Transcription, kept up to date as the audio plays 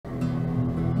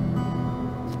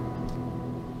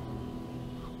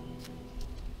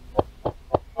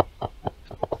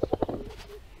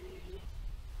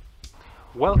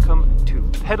Welcome to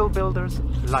Pedal Builder's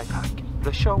Life Hack,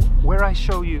 the show where I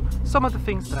show you some of the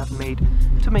things that I've made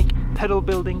to make pedal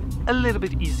building a little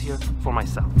bit easier for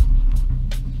myself.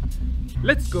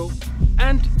 Let's go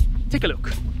and take a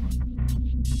look.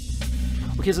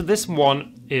 Okay, so this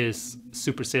one is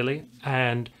super silly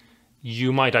and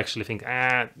you might actually think,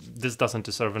 this doesn't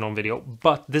deserve an own video,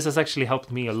 but this has actually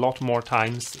helped me a lot more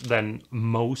times than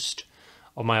most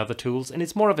of my other tools, and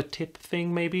it's more of a tip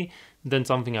thing maybe than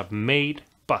something I've made.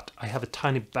 But I have a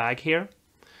tiny bag here,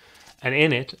 and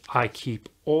in it I keep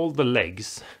all the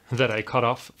legs that I cut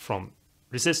off from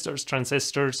resistors,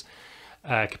 transistors,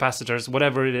 capacitors,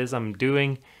 whatever it is I'm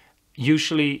doing.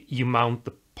 Usually you mount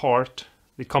the part,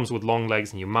 it comes with long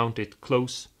legs, and you mount it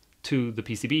close to the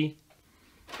PCB.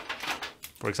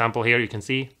 For example, here you can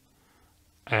see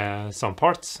some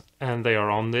parts, and they are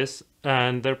on this,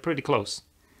 and they're pretty close.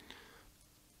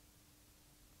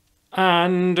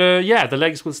 And yeah, the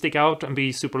legs will stick out and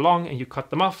be super long, and you cut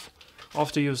them off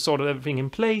after you've sorted everything in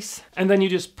place, and then you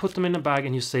just put them in a bag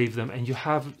and you save them, and you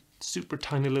have super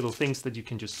tiny little things that you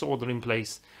can just solder in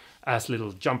place as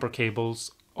little jumper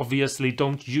cables. Obviously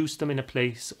don't use them in a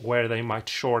place where they might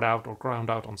short out or ground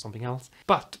out on something else,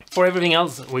 but for everything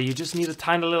else where you just need a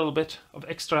tiny little bit of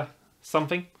extra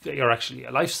something, you're actually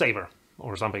a lifesaver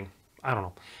or something. I don't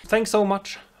know. Thanks so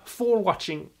much for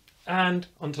watching, and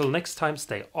until next time,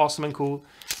 stay awesome and cool,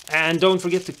 and don't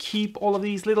forget to keep all of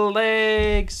these little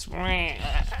legs.